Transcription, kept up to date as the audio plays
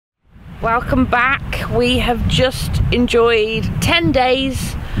Welcome back. We have just enjoyed 10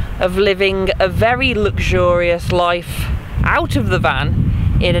 days of living a very luxurious life out of the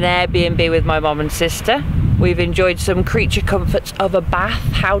van in an Airbnb with my mum and sister. We've enjoyed some creature comforts of a bath.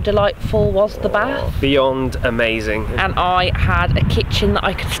 How delightful was the bath? Beyond amazing. And I had a kitchen that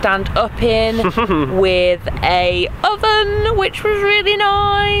I could stand up in with a oven, which was really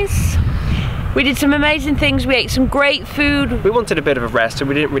nice. We did some amazing things. We ate some great food. We wanted a bit of a rest, so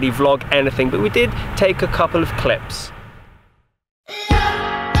we didn't really vlog anything, but we did take a couple of clips.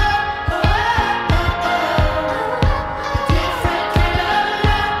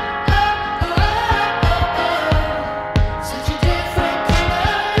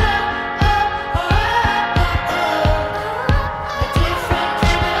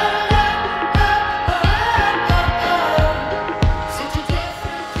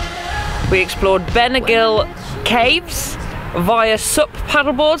 We explored Benagil Caves via SUP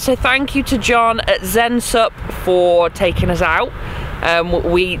paddleboard, so thank you to John at Zen SUP for taking us out.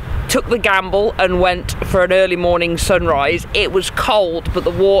 We took the gamble and went for an early morning sunrise. It was cold, but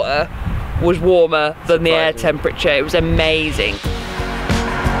the water was warmer than the air temperature. It was amazing.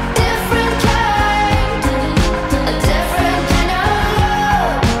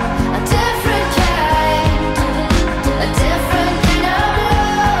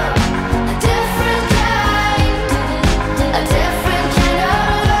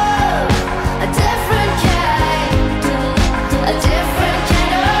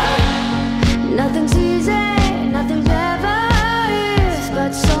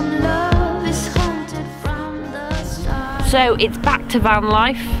 So it's back to van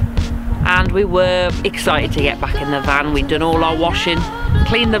life, and we were excited to get back in the van. We'd done all our washing,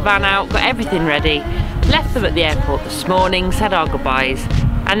 cleaned the van out, got everything ready, left them at the airport this morning, said our goodbyes,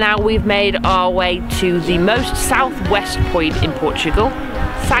 and now we've made our way to the most southwest point in Portugal,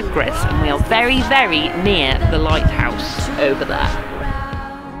 Sagres, and we are very, very near the lighthouse over there.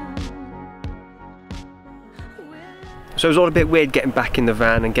 So it was all a bit weird getting back in the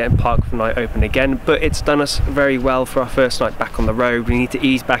van and getting parked for night open again, but it's done us very well for our first night back on the road. We need to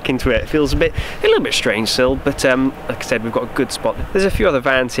ease back into it. It feels a little bit strange still, but like I said, we've got a good spot. There's a few other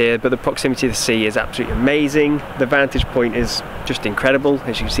vans here, but the proximity to the sea is absolutely amazing. The vantage point is just incredible.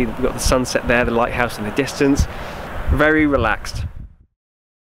 As you can see, we've got the sunset there, the lighthouse in the distance. Very relaxed.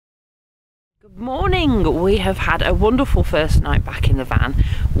 Good morning. We have had a wonderful first night back in the van.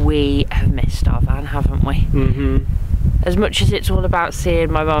 We have missed our van, haven't we? Mm-hmm. As much as it's all about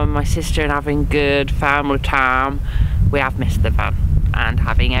seeing my mum and my sister and having good family time, we have missed the van and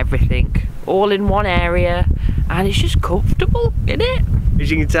having everything all in one area, and it's just comfortable, isn't it?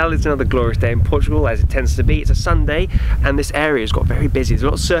 As you can tell, it's another glorious day in Portugal, as it tends to be. It's a Sunday and this area's got very busy. There's a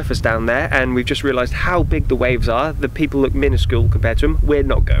lot of surfers down there, and we've just realised how big the waves are. The people look minuscule compared to them. We're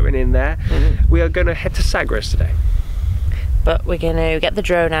not going in there. We are going to head to Sagres today. But we're going to get the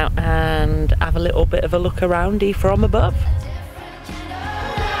drone out and have a little bit of a look aroundy from above.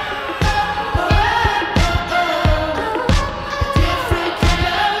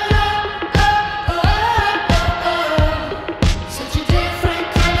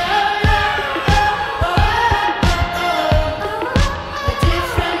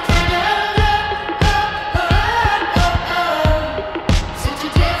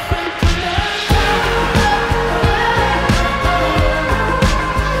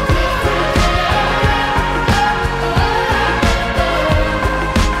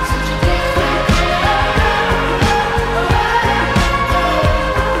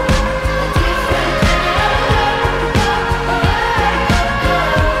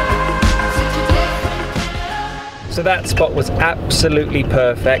 So that spot was absolutely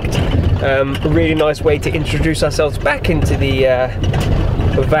perfect. A really nice way to introduce ourselves back into the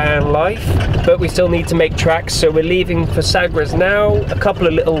van life, but we still need to make tracks, so we're leaving for Sagres now. A couple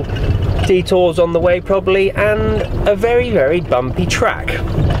of little detours on the way probably, and a very, very bumpy track.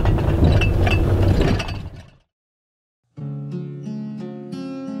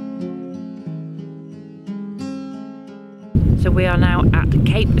 So we are now at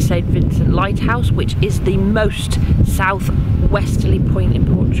Cape St. Vincent Lighthouse, which is the most southwesterly point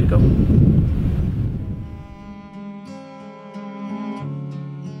in Portugal.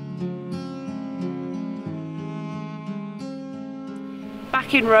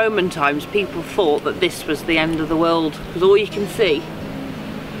 Back in Roman times, people thought that this was the end of the world, because all you can see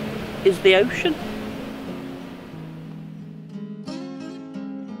is the ocean.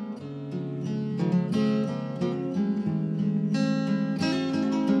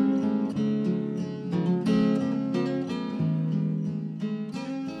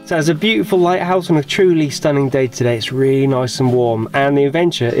 So it's a beautiful lighthouse on a truly stunning day today. It's really nice and warm, and the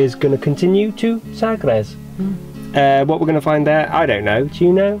adventure is going to continue to Sagres. What we're going to find there, I don't know. Do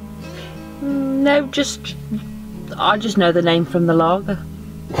you know? No, I just know the name from the lager.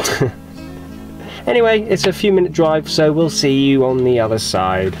 Anyway, it's a few minute drive, so we'll see you on the other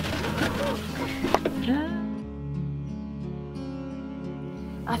side.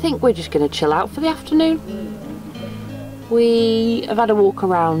 I think we're just going to chill out for the afternoon. We have had a walk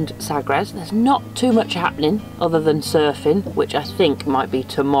around Sagres. There's not too much happening other than surfing, which I think might be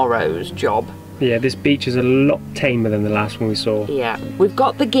tomorrow's job. Yeah, this beach is a lot tamer than the last one we saw. Yeah, we've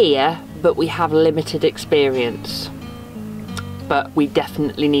got the gear, but we have limited experience. But we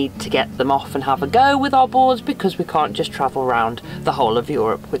definitely need to get them off and have a go with our boards, because we can't just travel around the whole of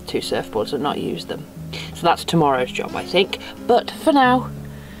Europe with 2 surfboards and not use them. So that's tomorrow's job, I think. But for now,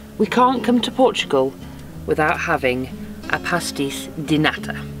 we can't come to Portugal without having a pastis de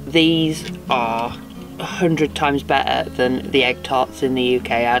nata. These are 100 times better than the egg tarts in the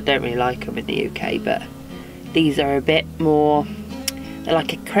UK. I don't really like them in the UK, but these are a bit more, they're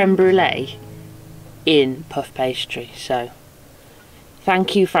like a creme brulee in puff pastry. So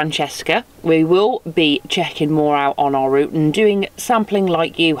thank you, Francesca. We will be checking more out on our route and doing sampling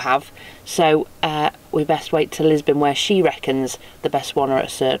like you have. So we best wait till Lisbon, where she reckons the best one are at a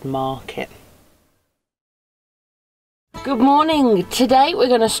certain market. Good morning. Today we're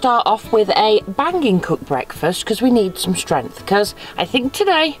going to start off with a banging cooked breakfast because we need some strength, because I think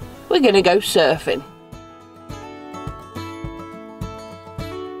today we're going to go surfing.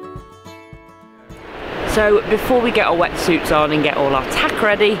 So before we get our wetsuits on and get all our tack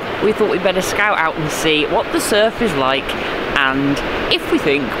ready, we thought we'd better scout out and see what the surf is like and if we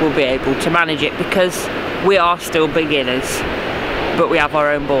think we'll be able to manage it, because we are still beginners, but we have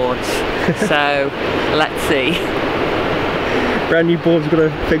our own boards. So let's see. Brand new board's got to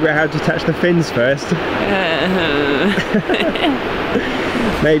figure out how to attach the fins first.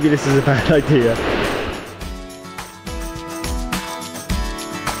 Maybe this is a bad idea.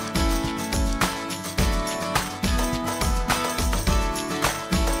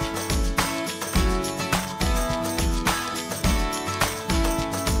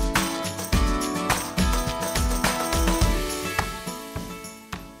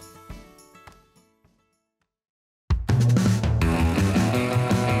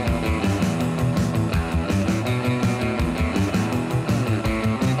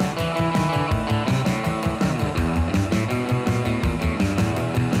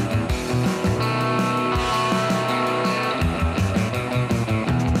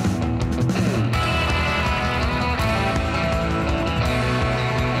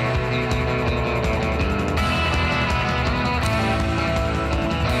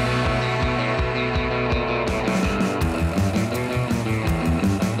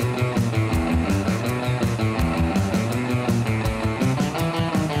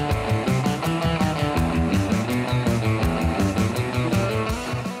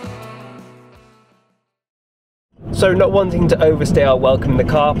 So not wanting to overstay our welcome in the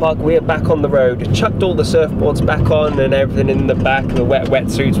car park, we are back on the road. Chucked all the surfboards back on and everything in the back. The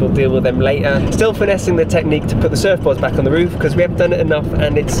wetsuits, we'll deal with them later. Still finessing the technique to put the surfboards back on the roof, because we haven't done it enough,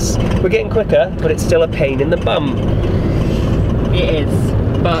 and we're getting quicker, but it's still a pain in the bum. It is,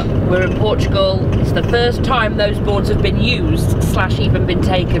 but we're in Portugal. It's the first time those boards have been used / even been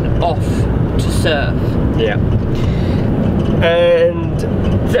taken off to surf. Yeah. And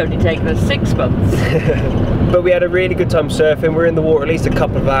it's only taken us 6 months. But we had a really good time surfing. We're in the water at least a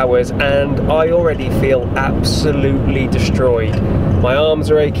couple of hours, and I already feel absolutely destroyed. My arms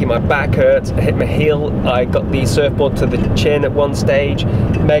are aching, my back hurts, I hit my heel, I got the surfboard to the chin at one stage.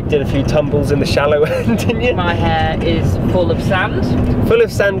 Meg did a few tumbles in the shallow end, didn't you? My hair is full of sand. Full of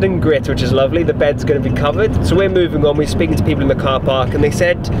sand and grit, which is lovely. The bed's going to be covered. So we're moving on. We're speaking to people in the car park, and they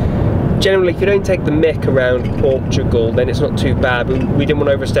said, generally, if you don't take the mick around Portugal, then it's not too bad. We didn't want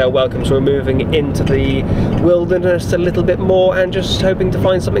to overstay our welcome, so we're moving into the wilderness a little bit more and just hoping to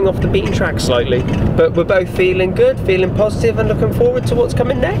find something off the beaten track slightly. But we're both feeling good, feeling positive, and looking forward to what's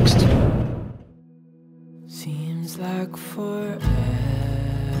coming next. Seems like forever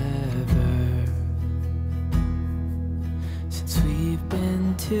since we've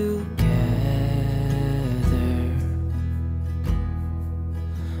been together.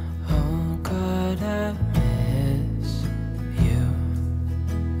 I miss you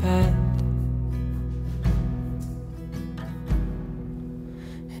bad,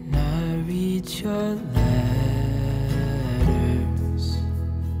 and I read your letters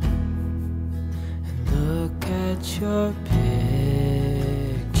and look at your pictures.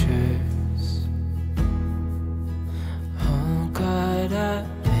 Oh God, I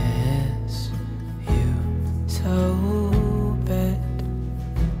miss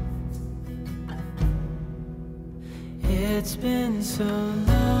It's been so long,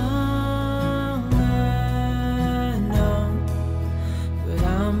 I know, but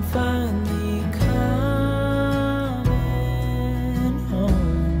I'm finally coming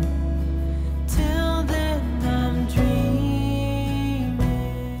home. Till then I'm dreaming.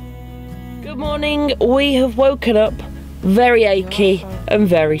 Good morning. We have woken up very achy and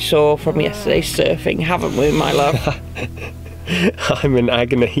very sore from yesterday's surfing, haven't we, my love? I'm in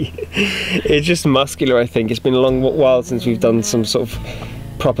agony. It's just muscular, I think. It's been a long while since we've done some sort of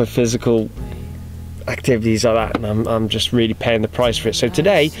proper physical activities like that, and I'm just really paying the price for it. So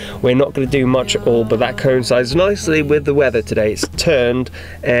today we're not going to do much at all, but that coincides nicely with the weather today. It's turned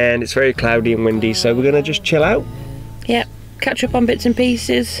and it's very cloudy and windy, so we're going to just chill out. Yep, catch up on bits and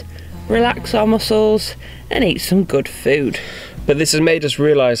pieces, relax our muscles and eat some good food. But this has made us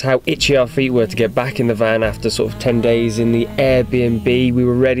realise how itchy our feet were to get back in the van after sort of 10 days in the Airbnb. We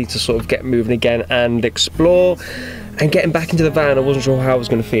were ready to sort of get moving again and explore, and getting back into the van I wasn't sure how I was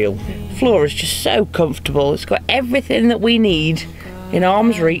going to feel. Flora's just so comfortable. It's got everything that we need in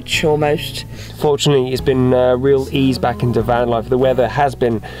arm's reach almost. Fortunately, it's been real ease back into van life. The weather has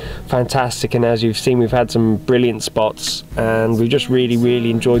been fantastic, and as you've seen, we've had some brilliant spots, and we've just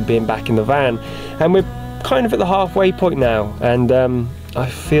really enjoyed being back in the van. And we're kind of at the halfway point now, and I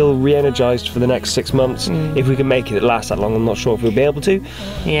feel re-energized for the next 6 months. If we can make it last that long, I'm not sure if we'll be able to.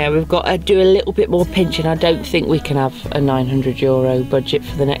 Yeah, we've got to do a little bit more pinching. I don't think we can have a €900 budget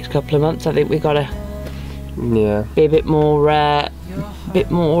for the next couple of months. I think we've got to be a bit more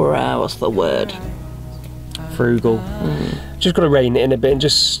what's the word? Frugal. Just got to rein it in a bit and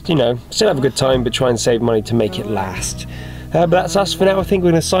just, you know, still have a good time, but try and save money to make it last. But that's us for now. I think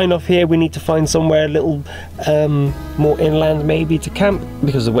we're going to sign off here. We need to find somewhere a little more inland maybe to camp,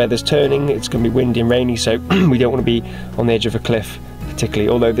 because the weather's turning. It's going to be windy and rainy, so we don't want to be on the edge of a cliff particularly,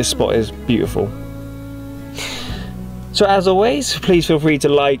 although this spot is beautiful. So as always, please feel free to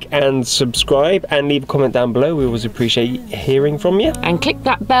like and subscribe and leave a comment down below. We always appreciate hearing from you. And click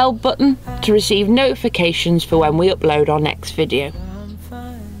that bell button to receive notifications for when we upload our next video.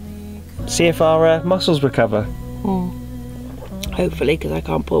 See if our muscles recover. Hopefully, because I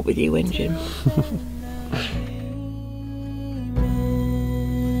can't put up with you whinging.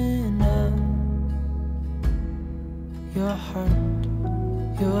 Your heart,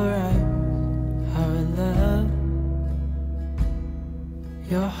 your eyes, our love.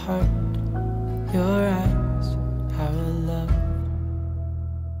 Your heart, your